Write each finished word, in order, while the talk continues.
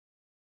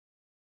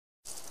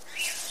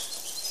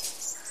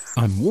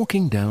I'm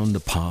walking down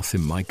the path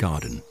in my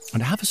garden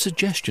and I have a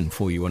suggestion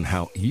for you on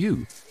how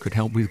you could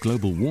help with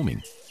global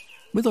warming.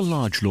 With a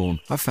large lawn,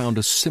 I found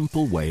a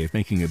simple way of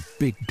making a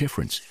big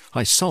difference.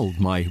 I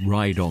sold my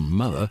ride-on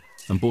mower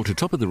and bought a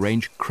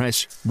top-of-the-range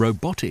Cress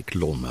robotic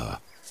lawnmower.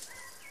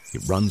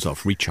 It runs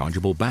off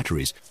rechargeable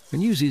batteries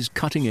and uses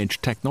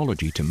cutting-edge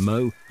technology to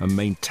mow and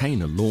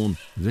maintain a lawn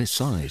this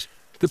size.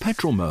 The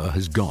petrol mower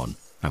has gone,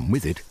 and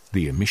with it,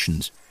 the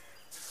emissions.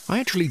 I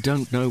actually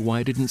don't know why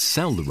I didn't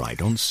sell the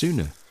ride-on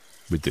sooner.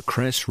 With the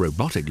Cress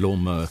robotic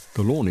lawnmower,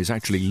 the lawn is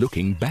actually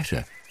looking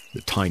better.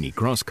 The tiny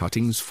grass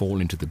cuttings fall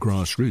into the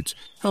grass roots,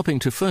 helping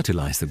to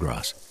fertilize the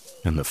grass.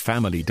 And the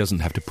family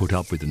doesn't have to put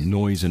up with the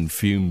noise and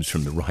fumes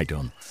from the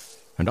ride-on.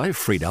 And I've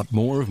freed up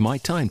more of my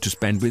time to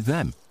spend with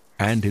them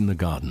and in the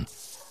garden.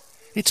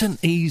 It's an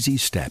easy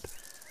step,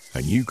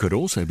 and you could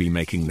also be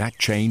making that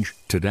change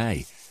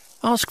today.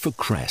 Ask for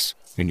Cress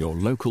in your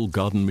local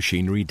garden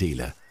machinery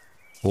dealer,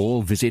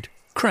 or visit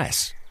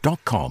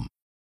cress.com.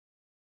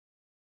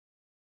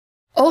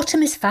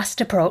 Autumn is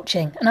fast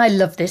approaching, and I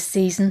love this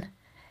season.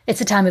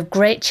 It's a time of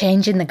great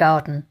change in the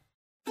garden.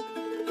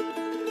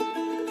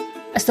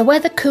 As the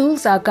weather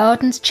cools, our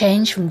gardens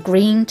change from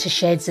green to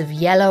shades of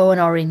yellow and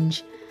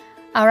orange.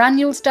 Our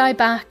annuals die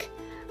back,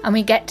 and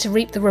we get to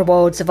reap the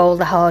rewards of all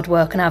the hard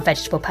work on our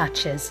vegetable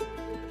patches.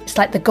 It's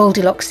like the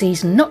Goldilocks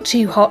season, not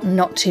too hot and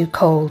not too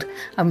cold,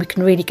 and we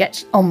can really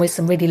get on with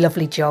some really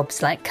lovely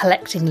jobs like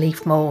collecting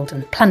leaf mould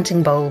and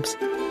planting bulbs.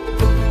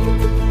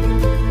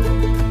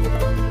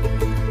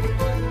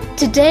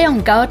 Today on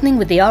Gardening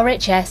with the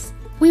RHS,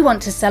 we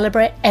want to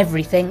celebrate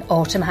everything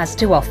autumn has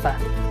to offer.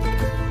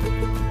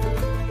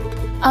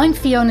 I'm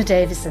Fiona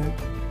Davison,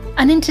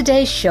 and in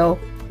today's show,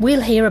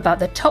 we'll hear about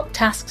the top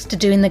tasks to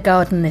do in the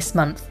garden this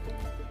month,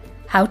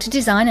 how to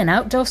design an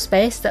outdoor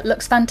space that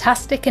looks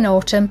fantastic in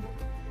autumn,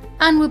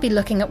 and we'll be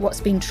looking at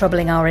what's been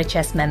troubling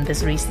RHS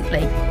members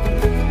recently.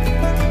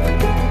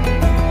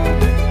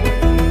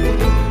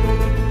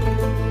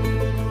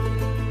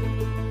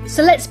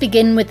 So let's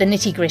begin with the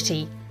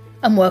nitty-gritty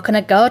and work on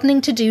a gardening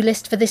to-do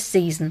list for this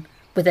season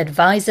with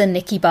advisor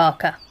Nikki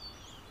Barker.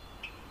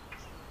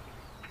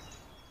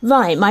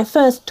 Right, my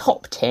first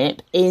top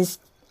tip is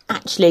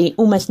actually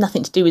almost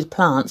nothing to do with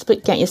plants,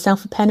 but get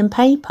yourself a pen and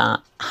paper,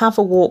 have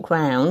a walk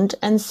round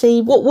and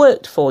see what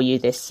worked for you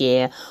this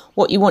year,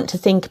 what you want to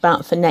think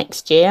about for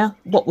next year,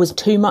 what was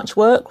too much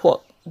work,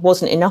 what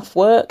wasn't enough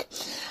work,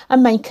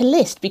 and make a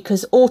list,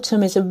 because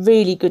autumn is a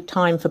really good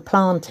time for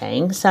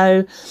planting.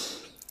 So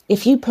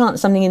if you plant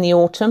something in the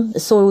autumn, the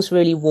soil's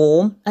really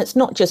warm. It's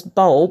not just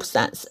bulbs,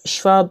 that's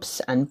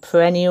shrubs and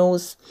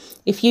perennials.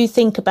 If you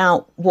think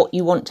about what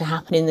you want to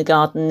happen in the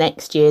garden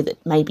next year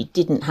that maybe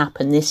didn't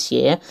happen this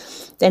year,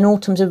 then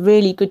autumn's a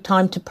really good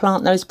time to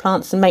plant those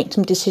plants and make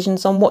some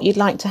decisions on what you'd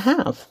like to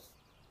have.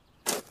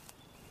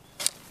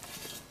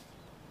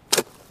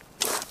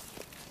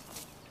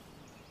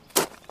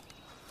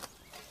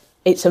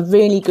 It's a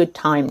really good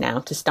time now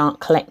to start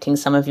collecting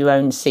some of your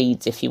own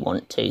seeds if you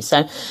want to.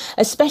 So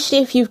especially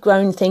if you've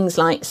grown things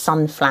like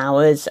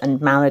sunflowers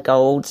and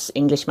marigolds,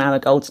 English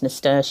marigolds,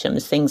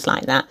 nasturtiums, things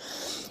like that,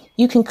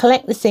 you can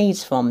collect the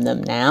seeds from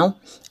them now.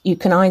 You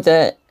can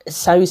either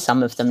sow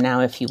some of them now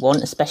if you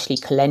want, especially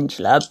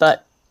calendula,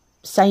 but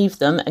save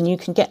them and you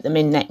can get them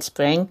in next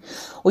spring,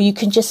 or you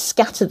can just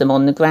scatter them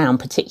on the ground,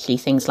 particularly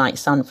things like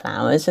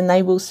sunflowers, and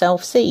they will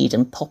self-seed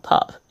and pop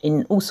up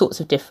in all sorts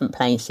of different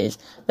places.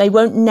 They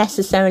won't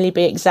necessarily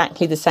be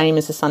exactly the same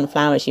as the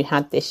sunflowers you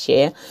had this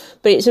year,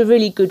 but it's a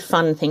really good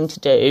fun thing to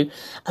do,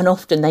 and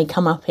often they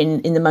come up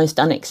in the most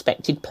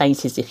unexpected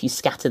places if you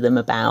scatter them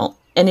about.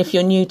 And if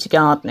you're new to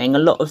gardening, a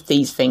lot of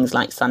these things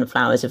like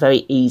sunflowers are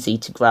very easy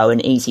to grow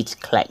and easy to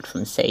collect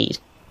from seed.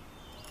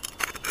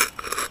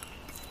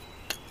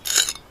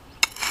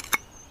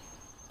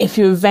 If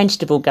you're a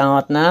vegetable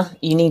gardener,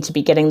 you need to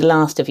be getting the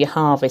last of your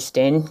harvest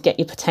in. Get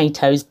your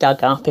potatoes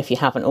dug up if you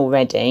haven't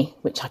already,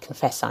 which I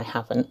confess I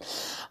haven't.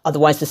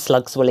 Otherwise the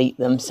slugs will eat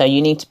them. So you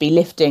need to be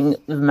lifting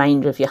the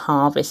remainder of your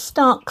harvest.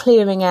 Start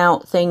clearing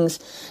out things.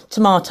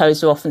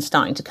 Tomatoes are often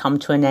starting to come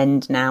to an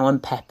end now,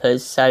 and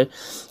peppers. So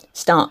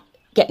start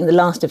getting the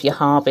last of your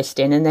harvest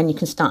in, and then you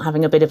can start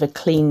having a bit of a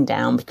clean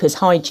down, because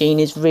hygiene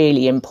is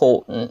really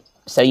important.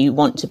 So you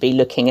want to be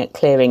looking at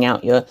clearing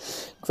out your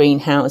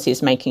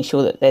greenhouses, making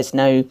sure that there's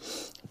no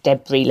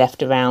debris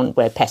left around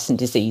where pests and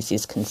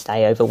diseases can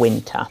stay over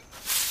winter.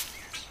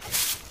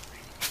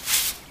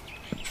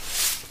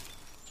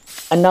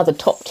 Another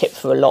top tip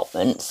for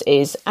allotments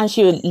is, as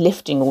you're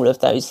lifting all of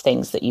those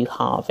things that you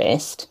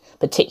harvest,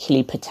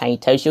 particularly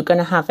potatoes, you're going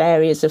to have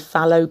areas of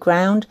fallow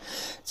ground.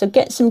 So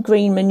get some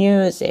green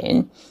manures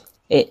in.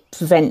 It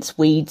prevents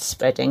weeds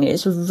spreading.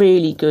 It's a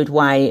really good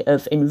way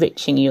of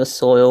enriching your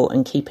soil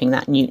and keeping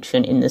that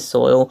nutrient in the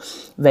soil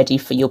ready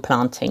for your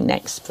planting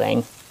next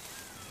spring.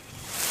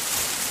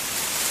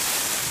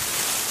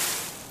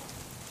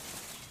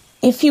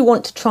 If you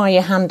want to try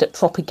your hand at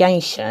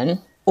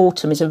propagation,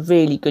 autumn is a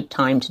really good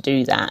time to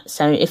do that.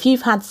 So if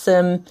you've had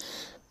some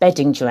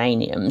bedding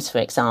geraniums, for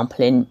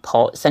example, in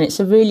pots, and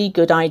it's a really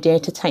good idea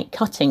to take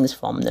cuttings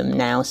from them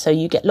now, so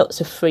you get lots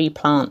of free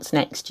plants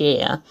next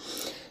year.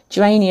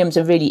 Geraniums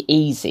are really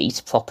easy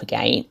to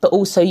propagate, but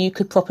also you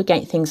could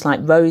propagate things like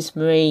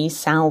rosemary,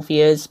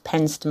 salvias,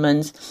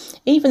 penstemons,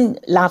 even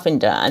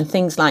lavender and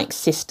things like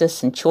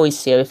cistus and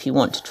choicea if you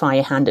want to try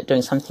your hand at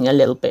doing something a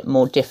little bit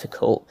more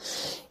difficult.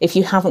 If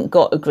you haven't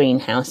got a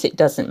greenhouse, it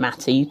doesn't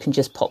matter. You can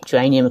just pop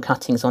geranium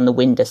cuttings on the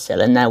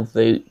windowsill and they'll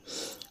root,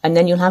 and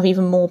then you'll have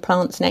even more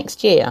plants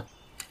next year.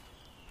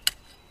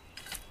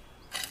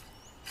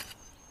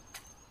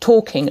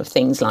 Talking of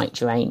things like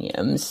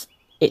geraniums,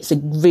 it's a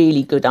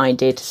really good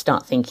idea to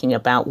start thinking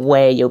about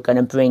where you're going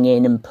to bring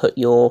in and put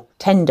your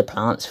tender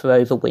plants for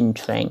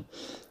overwintering.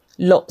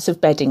 Lots of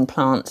bedding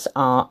plants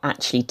are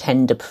actually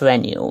tender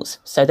perennials,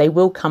 so they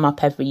will come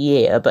up every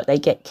year, but they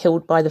get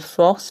killed by the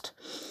frost.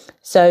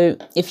 So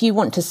if you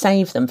want to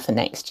save them for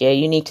next year,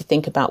 you need to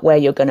think about where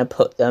you're going to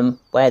put them,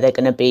 where they're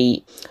going to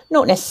be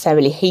not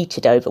necessarily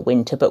heated over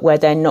winter, but where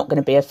they're not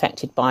going to be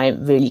affected by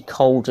really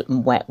cold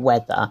and wet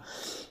weather.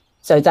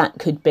 So that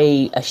could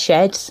be a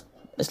shed,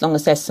 as long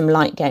as there's some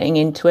light getting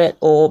into it,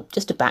 or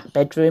just a back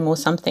bedroom or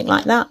something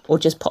like that, or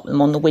just pop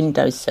them on the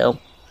windowsill.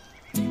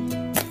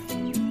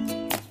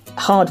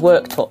 Hard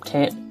work top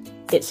tip.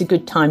 It's a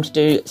good time to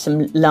do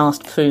some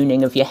last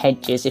pruning of your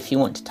hedges if you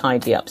want to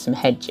tidy up some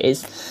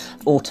hedges.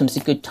 Autumn's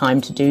a good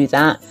time to do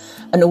that.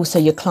 And also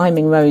your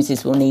climbing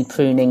roses will need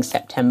pruning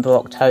September,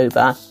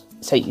 October,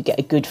 so you get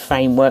a good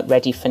framework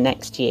ready for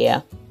next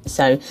year.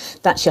 So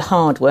that's your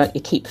hard work,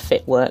 your keep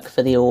fit work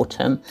for the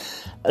autumn.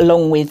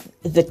 Along with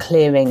the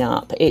clearing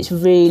up, it's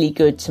really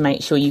good to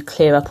make sure you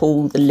clear up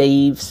all the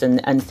leaves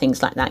and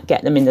things like that,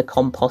 get them in the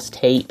compost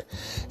heap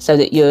so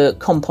that your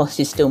compost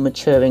is still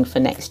maturing for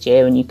next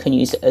year and you can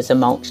use it as a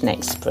mulch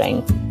next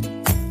spring.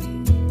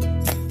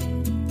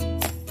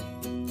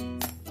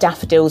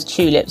 Daffodils,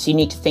 tulips, you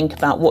need to think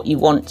about what you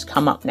want to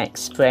come up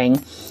next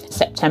spring.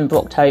 September,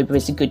 October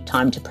is a good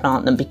time to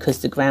plant them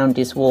because the ground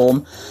is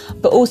warm.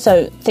 But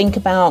also think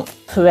about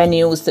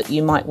perennials that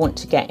you might want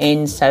to get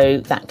in. So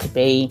that could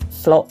be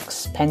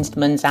phlox,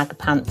 penstemons,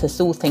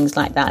 agapanthus, all things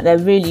like that. They're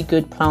really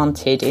good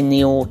planted in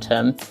the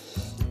autumn.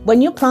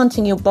 When you're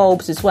planting your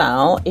bulbs as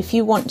well, if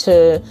you want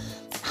to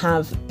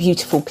have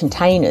beautiful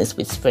containers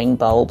with spring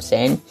bulbs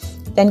in,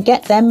 then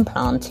get them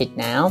planted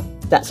now.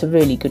 That's a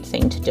really good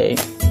thing to do.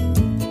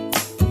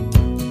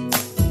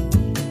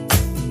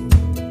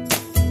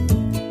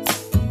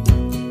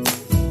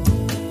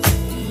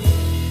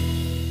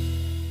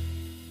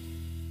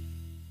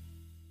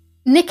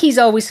 Nikki's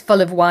always full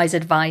of wise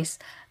advice,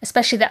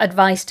 especially that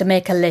advice to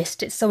make a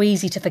list. It's so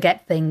easy to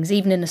forget things,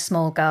 even in a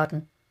small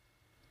garden.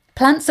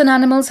 Plants and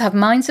animals have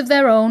minds of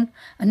their own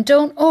and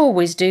don't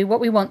always do what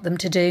we want them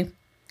to do.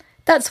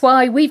 That's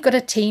why we've got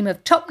a team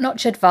of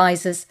top-notch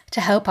advisors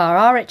to help our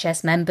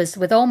RHS members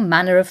with all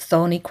manner of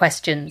thorny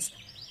questions.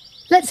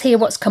 Let's hear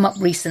what's come up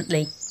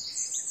recently.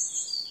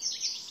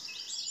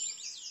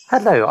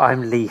 Hello,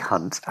 I'm Lee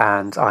Hunt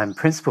and I'm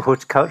Principal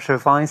Horticulture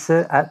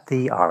Advisor at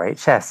the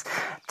RHS.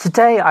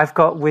 Today I've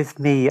got with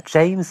me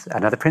James,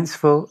 another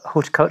Principal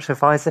Horticulture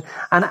Advisor,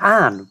 and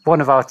Anne, one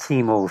of our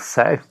team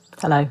also.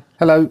 Hello.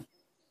 Hello.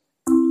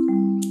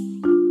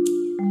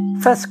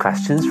 First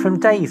question's from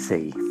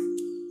Daisy.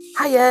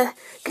 Hiya,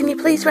 can you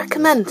please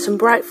recommend some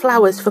bright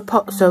flowers for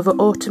pots over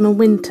autumn and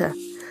winter?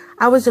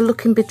 Ours are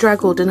looking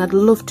bedraggled and I'd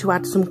love to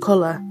add some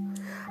colour.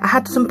 I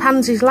had some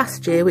pansies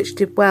last year which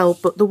did well,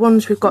 but the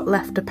ones we've got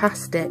left are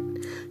past it.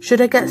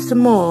 Should I get some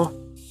more?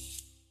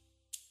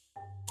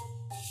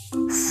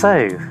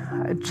 So,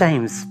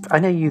 James, I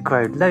know you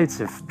grow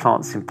loads of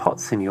plants in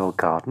pots in your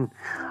garden.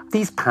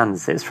 These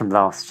pansies from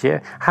last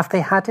year, have they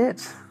had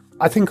it?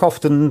 I think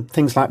often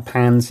things like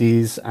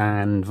pansies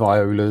and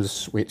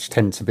violas, which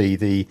tend to be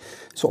the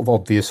sort of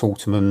obvious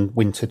autumn and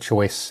winter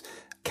choice,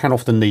 can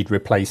often need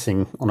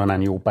replacing on an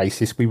annual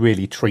basis. We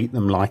really treat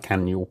them like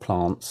annual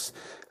plants.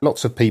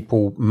 Lots of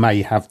people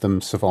may have them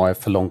survive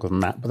for longer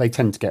than that, but they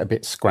tend to get a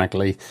bit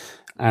scraggly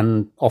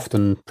and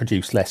often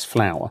produce less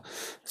flower.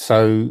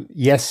 So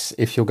yes,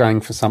 if you're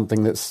going for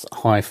something that's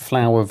high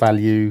flower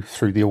value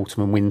through the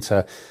autumn and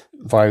winter,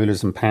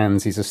 violas and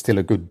pansies are still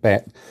a good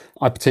bet.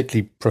 I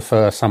particularly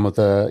prefer some of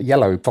the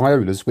yellow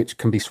violas, which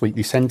can be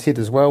sweetly scented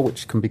as well,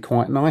 which can be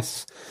quite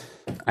nice.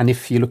 And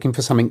if you're looking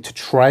for something to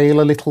trail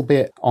a little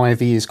bit,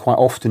 ivy is quite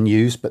often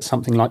used, but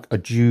something like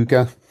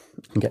ajuga,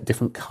 you can get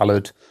different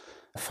coloured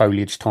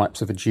foliage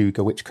types of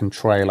ajuga which can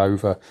trail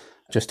over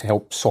just to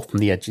help soften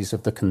the edges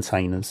of the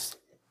containers.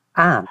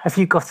 Anne, have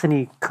you got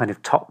any kind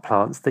of top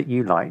plants that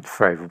you liked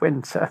for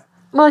overwinter?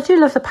 Well, I do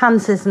love the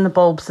pansies and the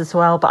bulbs as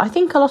well, but I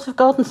think a lot of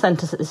garden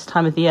centres at this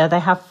time of the year, they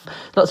have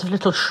lots of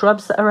little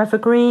shrubs that are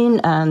evergreen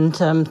and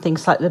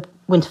things like the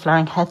winter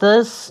flowering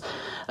heathers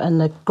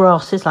and the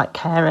grasses like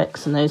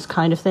carex and those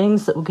kind of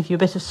things that will give you a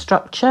bit of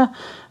structure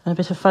and a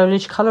bit of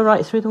foliage colour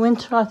right through the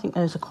winter. I think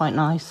those are quite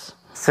nice.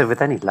 So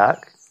with any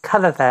luck,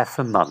 colour there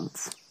for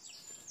months.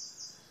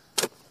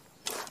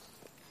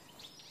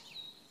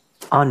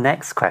 Our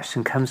next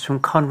question comes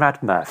from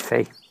Conrad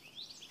Murphy.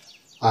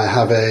 I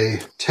have a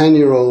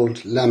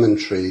 10-year-old lemon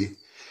tree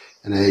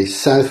in a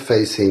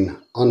south-facing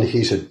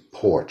unheated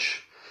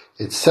porch.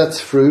 It sets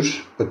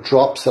fruit but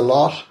drops a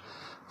lot,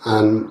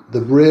 and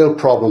the real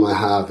problem I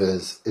have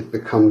is it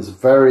becomes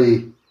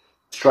very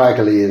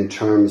straggly in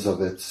terms of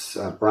its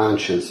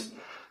branches,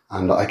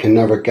 and I can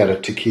never get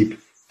it to keep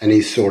any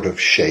sort of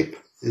shape.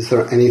 Is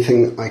there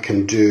anything I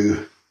can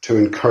do to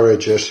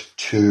encourage it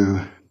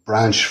to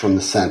branch from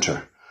the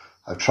centre?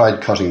 I've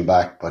tried cutting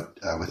back, but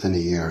within a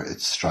year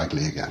it's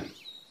straggly again.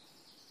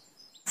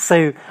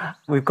 So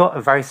we've got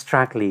a very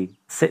straggly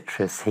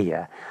citrus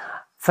here.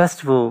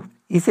 First of all,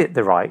 is it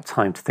the right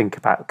time to think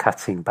about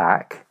cutting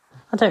back?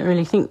 I don't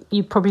really think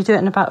you probably do it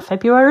in about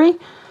February,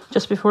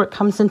 just before it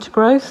comes into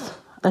growth.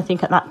 I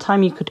think at that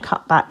time you could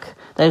cut back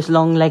those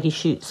long leggy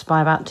shoots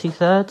by about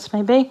 2/3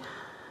 maybe,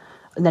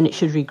 and then it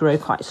should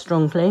regrow quite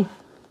strongly.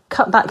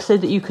 Cut back so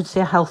that you could see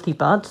a healthy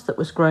bud that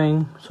was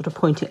growing, sort of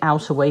pointing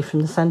out away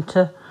from the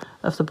centre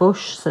of the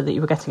bush, so that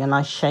you were getting a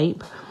nice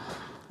shape.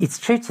 It's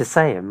true to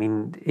say, I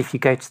mean, if you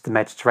go to the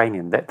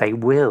Mediterranean, that they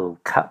will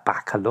cut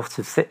back a lot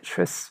of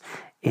citrus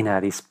in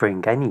early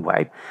spring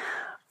anyway.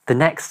 The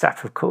next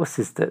step, of course,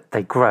 is that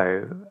they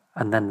grow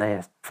and then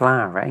they're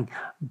flowering.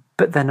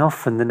 But then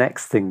often the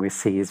next thing we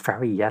see is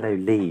very yellow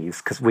leaves,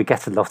 because we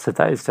get a lot of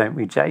those, don't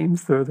we,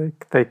 James?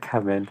 They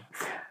come in.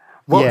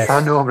 What's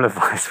our normal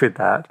advice with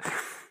that?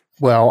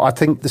 Well, I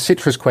think the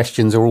citrus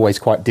questions are always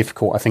quite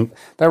difficult. I think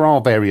there are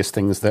various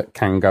things that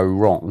can go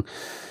wrong.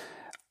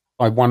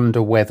 I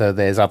wonder whether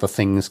there's other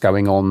things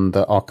going on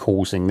that are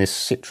causing this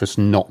citrus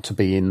not to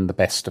be in the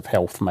best of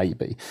health,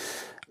 maybe.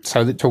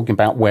 So that talking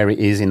about where it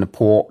is in the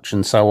porch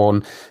and so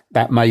on,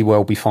 that may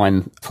well be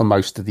fine for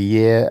most of the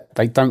year.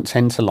 They don't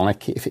tend to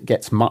like it if it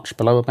gets much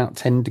below about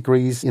 10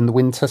 degrees in the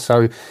winter.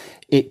 So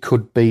it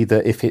could be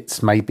that if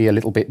it's maybe a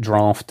little bit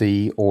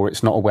drafty or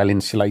it's not a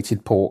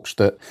well-insulated porch,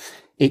 that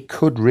it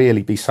could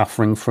really be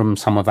suffering from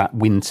some of that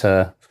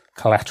winter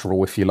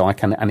collateral, if you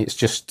like, and it's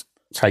just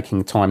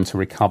taking time to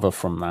recover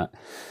from that.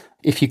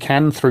 If you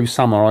can, through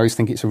summer, I always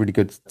think it's a really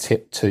good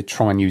tip to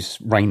try and use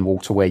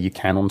rainwater where you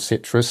can on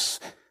citrus.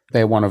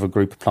 They're one of a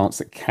group of plants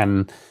that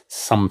can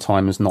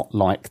sometimes not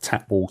like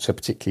tap water,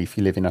 particularly if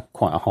you live in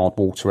quite a hard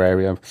water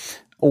area.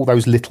 All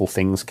those little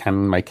things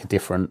can make a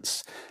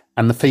difference.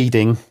 And the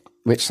feeding,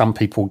 which some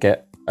people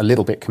get a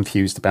little bit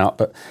confused about,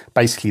 but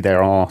basically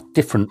there are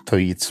different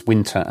feeds,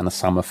 winter and a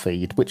summer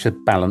feed, which are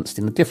balanced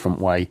in a different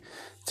way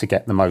to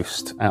get the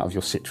most out of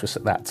your citrus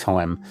at that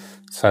time.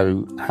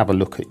 So have a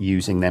look at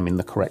using them in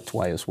the correct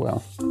way as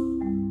well.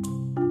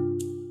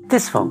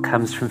 This one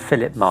comes from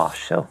Philip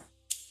Marshall.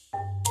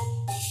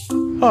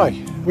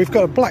 Hi, we've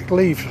got a black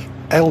leaf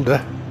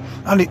elder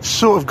and it's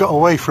sort of got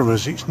away from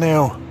us. It's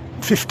now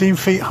 15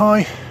 feet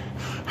high.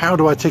 How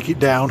do I take it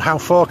down? How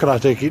far can I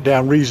take it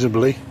down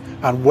reasonably?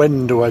 And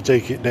when do I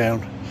take it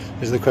down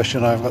is the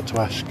question I've got to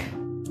ask.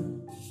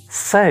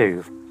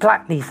 So,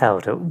 blackleaf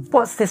elder,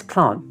 what's this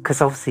plant?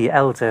 Because obviously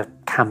elder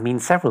can mean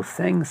several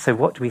things. So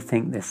what do we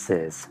think this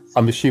is?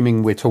 I'm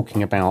assuming we're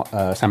talking about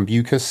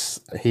Sambucus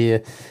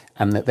here,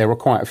 and that there are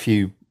quite a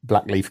few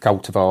blackleaf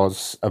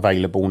cultivars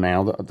available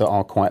now that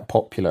are quite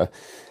popular.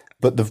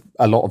 But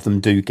a lot of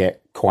them do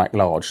get quite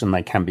large and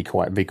they can be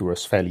quite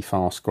vigorous, fairly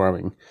fast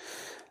growing.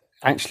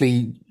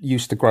 Actually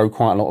used to grow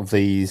quite a lot of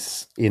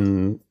these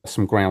in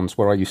some grounds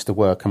where I used to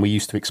work, and we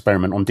used to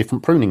experiment on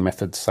different pruning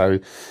methods. So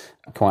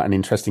quite an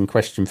interesting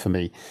question for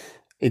me.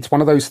 It's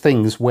one of those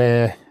things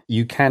where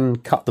you can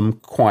cut them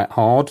quite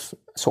hard,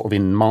 sort of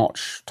in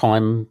March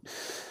time,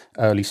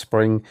 early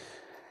spring,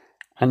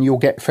 and you'll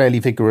get fairly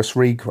vigorous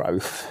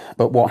regrowth.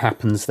 But what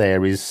happens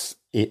there is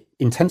it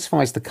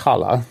intensifies the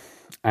colour,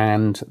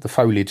 and the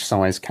foliage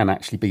size can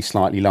actually be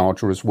slightly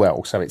larger as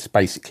well. So it's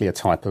basically a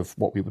type of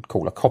what we would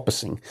call a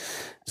coppicing.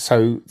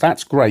 So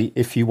that's great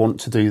if you want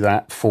to do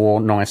that for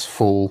nice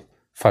full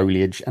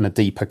foliage and a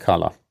deeper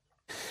colour.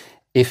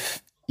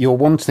 If you're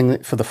wanting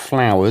it for the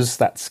flowers,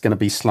 that's going to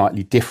be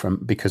slightly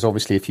different, because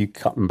obviously if you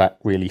cut them back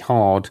really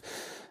hard,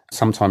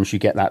 sometimes you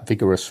get that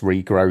vigorous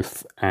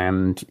regrowth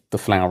and the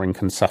flowering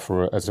can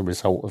suffer as a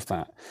result of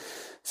that.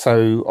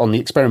 So on the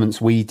experiments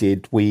we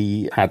did,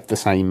 we had the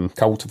same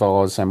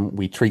cultivars and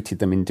we treated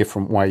them in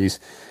different ways.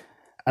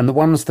 And the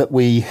ones that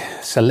we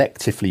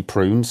selectively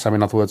pruned, so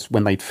in other words,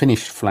 when they'd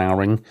finished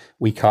flowering,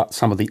 we cut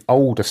some of the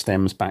older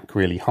stems back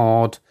really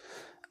hard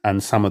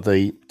and some of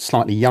the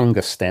slightly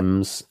younger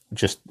stems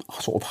just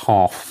sort of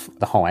half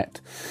the height.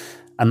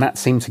 And that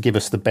seemed to give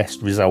us the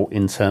best result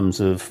in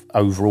terms of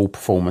overall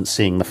performance,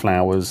 seeing the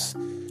flowers,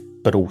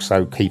 but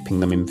also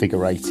keeping them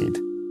invigorated.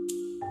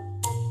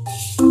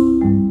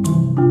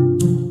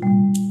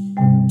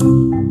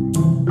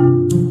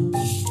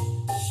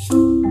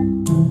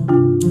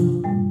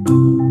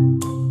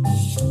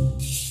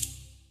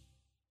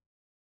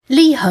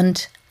 Lee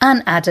Hunt,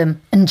 Anne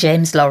Adam and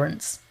James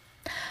Lawrence.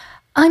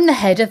 I'm the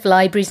head of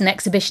libraries and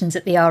exhibitions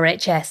at the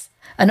RHS,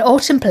 and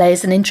autumn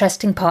plays an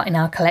interesting part in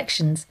our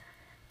collections,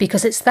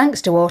 because it's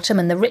thanks to autumn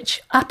and the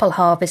rich apple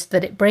harvest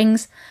that it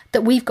brings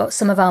that we've got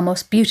some of our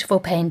most beautiful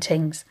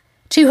paintings,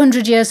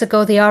 200 years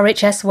ago, the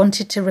RHS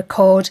wanted to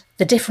record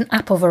the different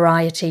apple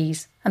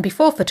varieties, and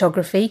before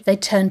photography, they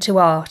turned to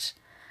art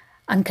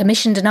and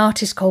commissioned an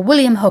artist called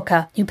William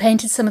Hooker, who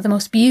painted some of the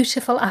most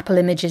beautiful apple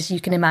images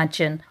you can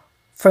imagine,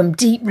 from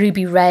deep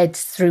ruby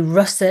reds through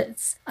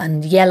russets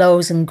and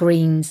yellows and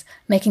greens,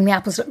 making the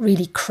apples look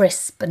really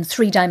crisp and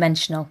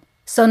three-dimensional,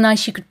 so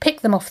nice you could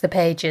pick them off the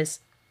pages.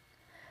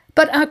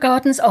 But our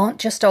gardens aren't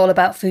just all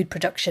about food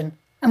production,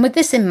 and with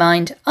this in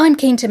mind, I'm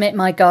keen to make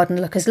my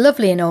garden look as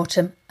lovely in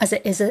autumn as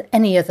it is at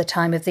any other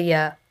time of the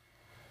year.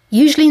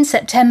 Usually in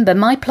September,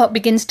 my plot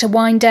begins to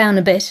wind down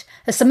a bit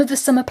as some of the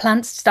summer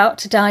plants start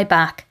to die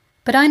back,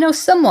 but I know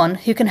someone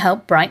who can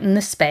help brighten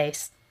the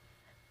space.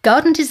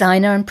 Garden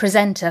designer and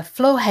presenter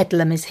Flo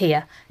Headlam is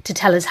here to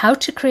tell us how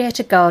to create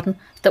a garden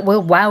that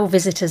will wow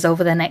visitors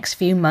over the next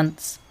few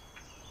months.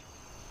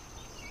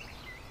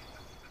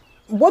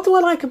 What do I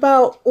like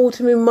about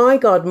autumn in my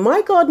garden?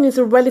 My garden is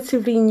a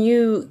relatively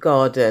new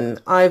garden.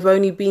 I've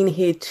only been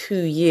here 2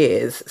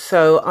 years,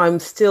 so I'm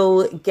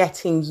still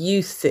getting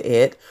used to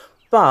it.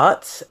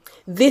 But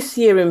this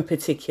year in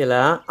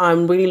particular,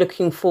 I'm really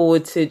looking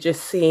forward to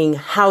just seeing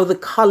how the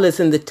colours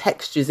and the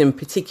textures in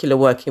particular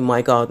work in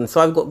my garden. So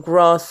I've got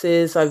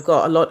grasses, I've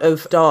got a lot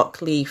of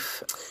dark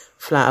leaf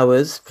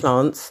flowers,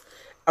 plants.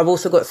 I've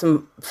also got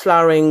some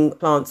flowering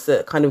plants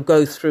that kind of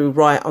go through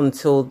right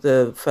until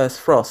the first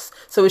frost.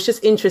 So it's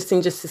just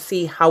interesting just to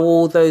see how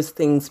all those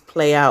things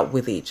play out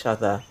with each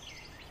other.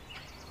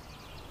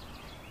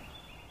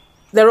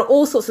 There are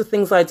all sorts of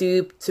things I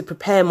do to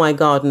prepare my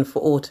garden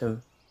for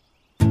autumn.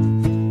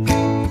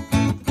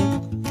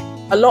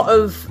 A lot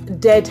of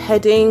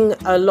deadheading,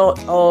 a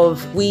lot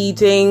of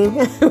weeding,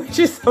 which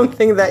is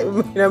something that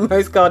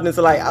most gardeners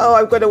are like, oh,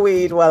 I've got to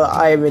weed. Well,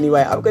 I am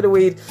anyway. I've got to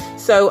weed.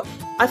 So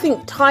I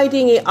think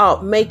tidying it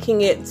up,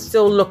 making it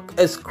still look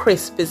as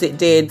crisp as it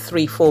did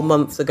 3-4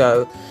 months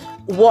ago.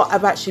 What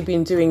I've actually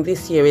been doing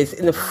this year is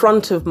in the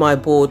front of my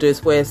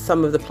borders where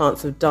some of the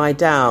plants have died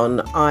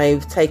down,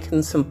 I've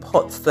taken some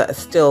pots that are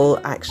still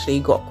actually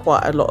got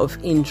quite a lot of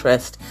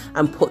interest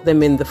and put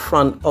them in the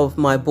front of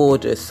my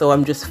borders. So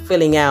I'm just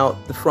filling out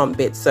the front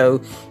bit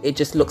so it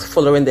just looks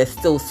fuller and there's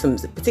still some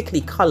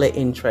particularly colour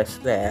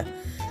interest there.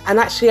 And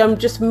actually, I'm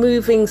just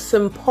moving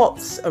some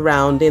pots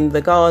around in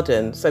the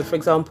garden. So, for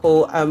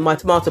example, my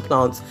tomato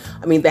plants,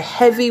 they're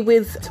heavy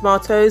with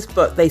tomatoes,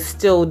 but they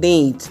still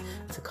need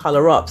to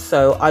colour up.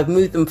 So I've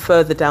moved them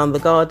further down the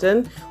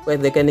garden where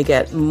they're going to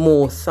get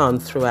more sun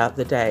throughout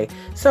the day.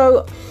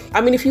 So,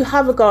 if you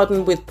have a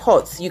garden with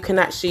pots, you can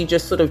actually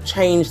just sort of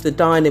change the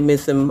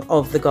dynamism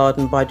of the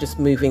garden by just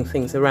moving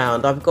things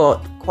around. I've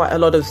got quite a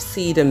lot of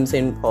sedums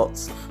in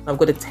pots. I've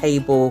got a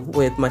table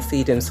with my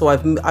sedums. So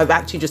I've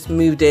actually just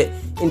moved it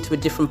into a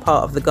different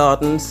part of the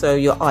garden so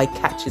your eye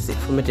catches it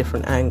from a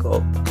different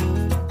angle.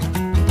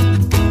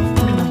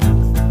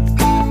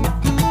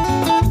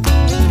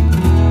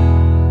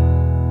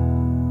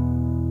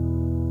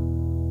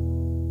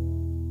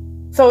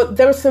 So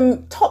there are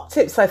some top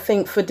tips, I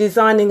think, for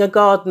designing a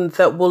garden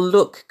that will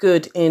look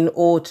good in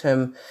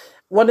autumn.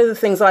 One of the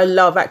things I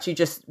love actually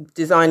just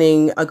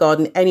designing a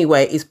garden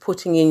anyway is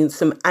putting in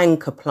some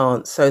anchor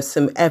plants, so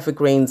some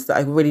evergreens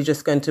that are really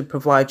just going to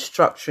provide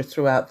structure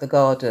throughout the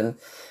garden.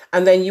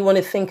 And then you want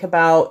to think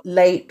about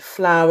late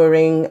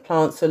flowering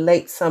plants, so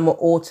late summer,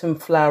 autumn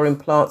flowering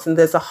plants. And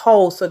there's a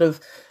whole sort of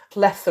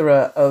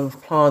plethora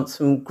of plants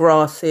from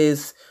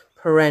grasses,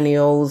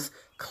 perennials,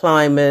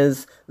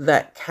 climbers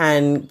that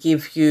can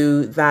give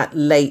you that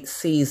late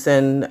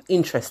season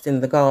interest in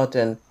the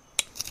garden.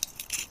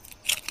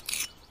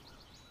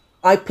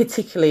 I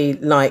particularly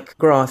like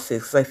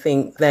grasses because I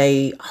think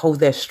they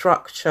hold their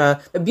structure.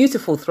 They're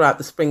beautiful throughout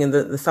the spring and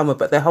the summer,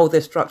 but they hold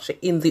their structure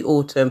in the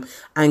autumn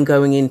and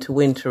going into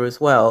winter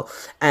as well.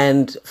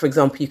 And for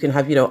example, you can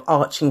have,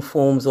 arching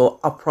forms or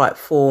upright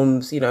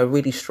forms,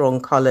 really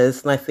strong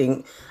colours. And I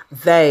think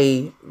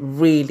they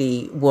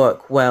really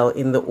work well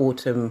in the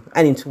autumn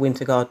and into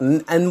winter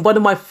garden. And one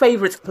of my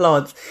favourite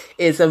plants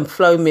is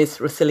Phlomis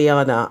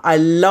russelliana. I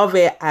love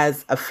it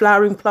as a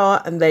flowering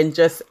plant and then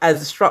just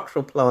as a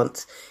structural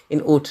plant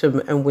in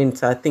autumn and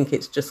winter. I think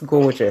it's just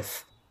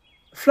gorgeous.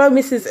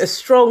 Phlomis is a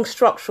strong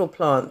structural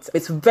plant.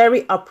 It's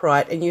very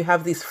upright and you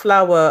have these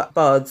flower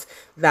buds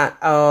that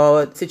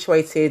are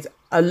situated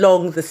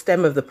along the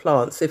stem of the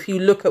plant. So if you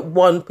look at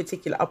one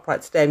particular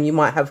upright stem, you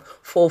might have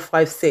 4,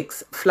 5,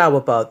 6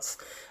 flower buds.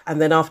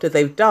 And then after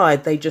they've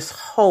died, they just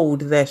hold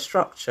their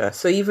structure.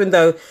 So even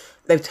though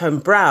they've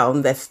turned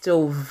brown, they're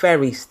still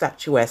very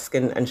statuesque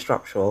and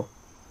structural.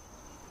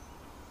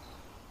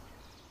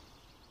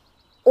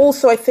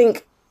 Also, I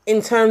think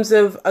in terms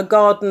of a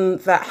garden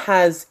that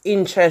has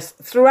interest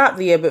throughout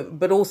the year,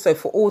 but also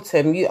for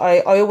autumn,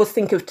 I always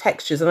think of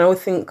textures, and I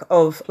always think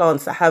of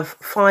plants that have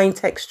fine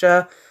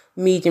texture,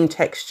 medium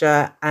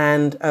texture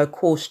and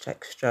coarse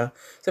texture.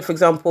 So for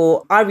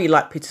example, I really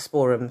like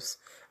pittosporums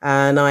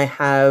and I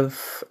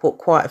have put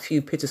quite a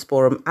few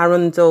pittosporum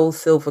arundel,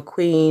 silver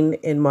queen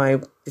in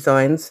my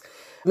designs.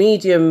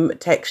 Medium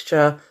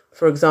texture,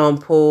 for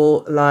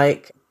example,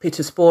 like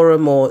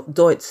pittosporum or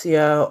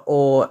deutzia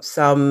or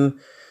some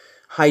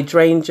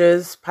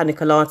hydrangeas,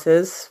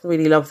 paniculatas,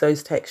 really love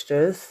those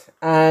textures.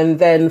 And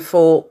then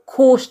for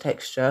coarse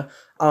texture,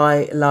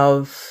 I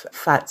love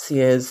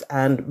Fatsias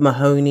and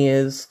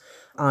Mahonias.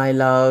 I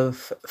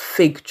love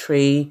fig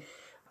tree.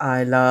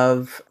 I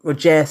love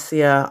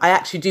Rogersia. I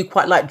actually do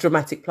quite like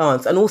dramatic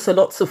plants, and also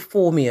lots of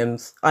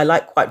phormiums. I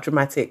like quite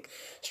dramatic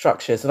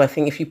structures. And I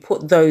think if you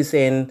put those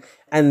in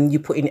and you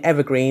put in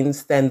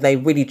evergreens, then they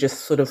really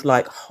just sort of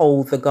like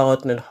hold the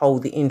garden and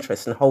hold the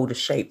interest and hold a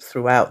shape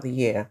throughout the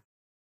year.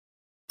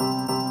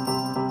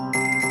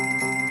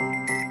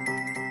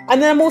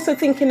 And then I'm also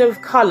thinking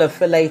of colour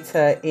for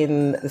later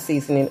in the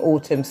season in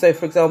autumn. So,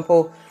 for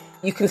example,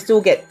 you can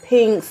still get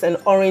pinks and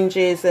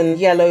oranges and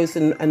yellows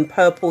and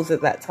purples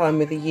at that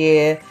time of the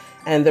year.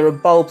 And there are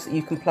bulbs that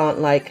you can plant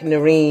like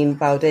Nerine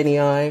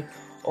Baudenii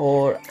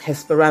or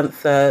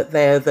Hesperantha.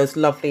 There are those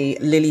lovely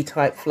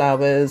lily-type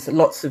flowers.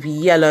 Lots of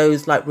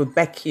yellows like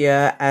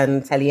Rudbeckia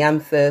and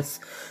Helianthus.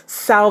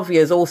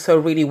 Salvias also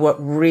really work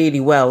really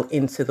well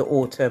into the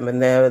autumn,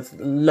 and there's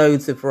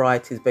loads of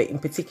varieties, but in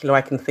particular I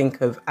can think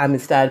of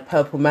Amistad,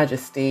 Purple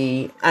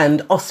Majesty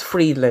and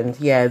Ostfriedland.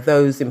 Yeah,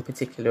 those in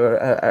particular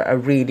are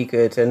really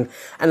good. And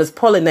as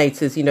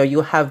pollinators, you know,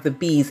 you'll have the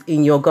bees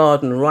in your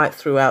garden right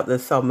throughout the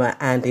summer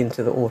and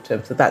into the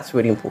autumn, so that's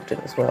really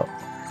important as well.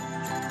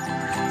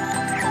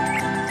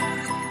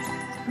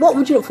 What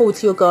would you look forward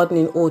to your garden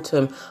in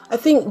autumn? I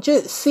think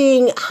just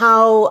seeing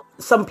how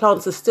some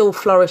plants are still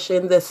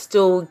flourishing, they're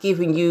still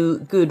giving you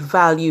good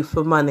value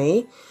for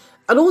money.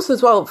 And also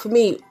as well, for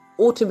me,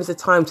 autumn is a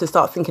time to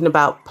start thinking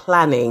about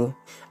planning.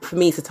 For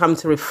me, it's a time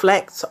to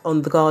reflect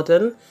on the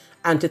garden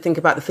and to think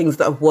about the things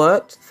that have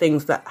worked,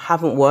 things that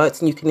haven't worked,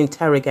 and you can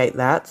interrogate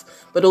that.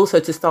 But also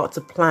to start to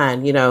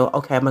plan, you know,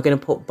 okay, am I going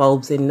to put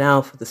bulbs in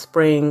now for the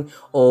spring?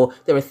 Or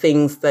there are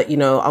things that, you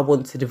know, I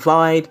want to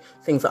divide,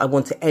 things that I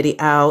want to edit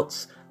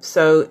out.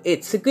 So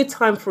it's a good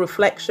time for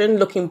reflection,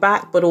 looking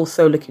back, but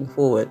also looking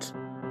forward.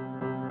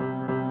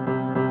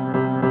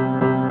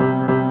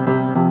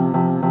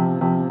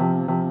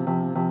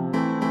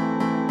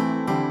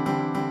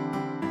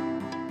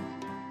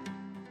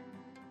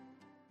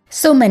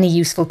 So many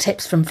useful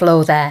tips from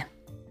Flo there.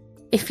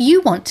 If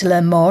you want to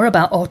learn more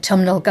about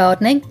autumnal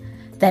gardening,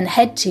 then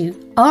head to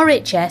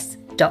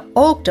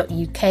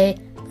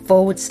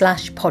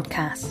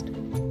rhs.org.uk/podcast.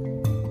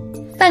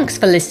 Thanks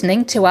for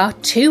listening to our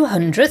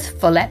 200th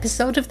full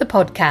episode of the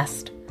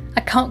podcast.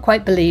 I can't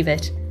quite believe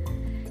it.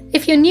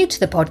 If you're new to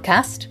the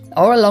podcast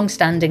or a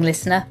long-standing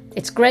listener,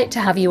 it's great to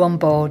have you on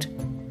board.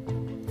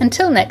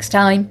 Until next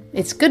time,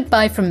 it's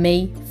goodbye from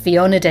me,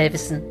 Fiona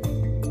Davison.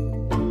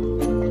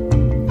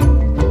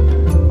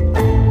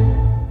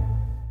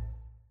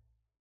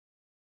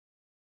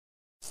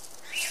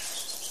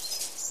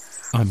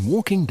 I'm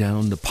walking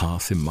down the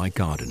path in my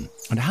garden,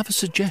 and I have a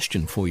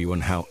suggestion for you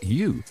on how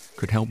you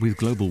could help with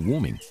global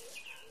warming.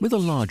 With a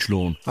large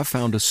lawn, I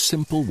found a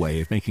simple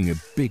way of making a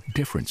big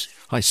difference.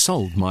 I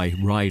sold my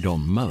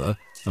ride-on mower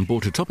and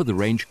bought a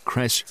top-of-the-range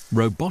Cress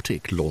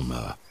robotic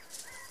lawnmower.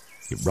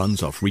 It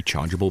runs off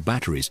rechargeable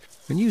batteries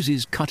and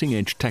uses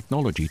cutting-edge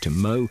technology to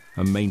mow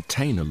and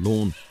maintain a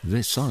lawn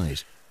this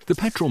size. The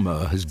petrol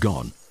mower has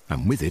gone,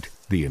 and with it,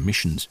 the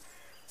emissions.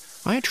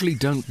 I actually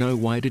don't know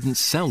why I didn't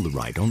sell the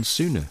ride-on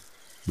sooner.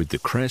 With the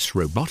Cress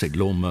robotic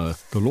lawnmower,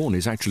 the lawn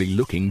is actually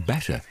looking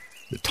better.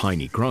 The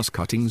tiny grass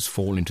cuttings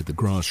fall into the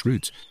grass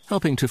roots,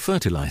 helping to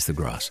fertilize the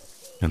grass.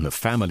 And the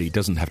family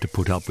doesn't have to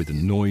put up with the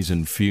noise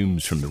and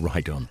fumes from the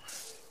ride-on.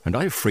 And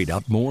I've freed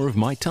up more of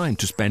my time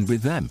to spend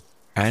with them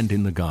and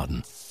in the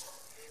garden.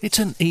 It's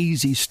an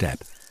easy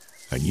step,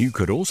 and you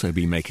could also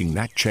be making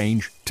that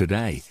change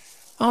today.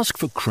 Ask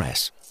for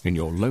Cress in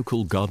your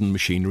local garden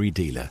machinery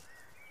dealer,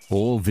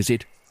 or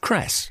visit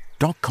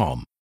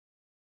cress.com.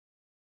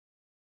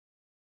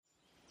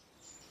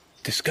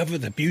 Discover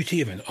the beauty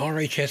of an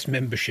RHS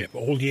membership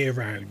all year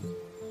round.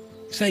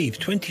 Save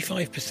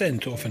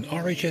 25% off an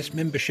RHS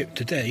membership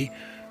today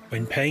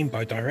when paying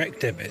by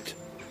direct debit.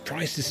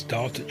 Prices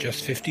start at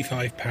just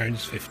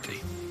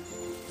 £55.50.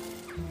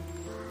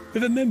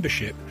 With a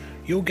membership,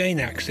 you'll gain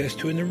access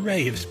to an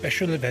array of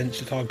special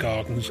events at our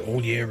gardens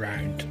all year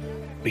round.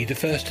 Be the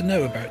first to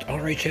know about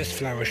RHS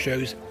flower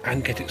shows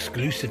and get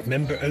exclusive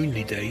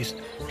member-only days,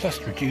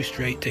 plus reduced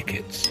rate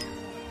tickets.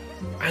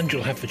 And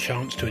you'll have the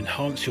chance to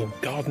enhance your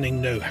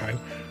gardening know-how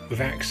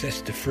with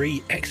access to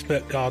free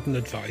expert garden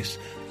advice,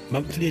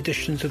 monthly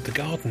editions of the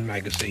Garden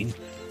magazine,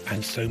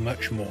 and so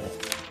much more.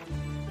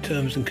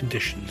 Terms and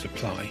conditions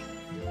apply.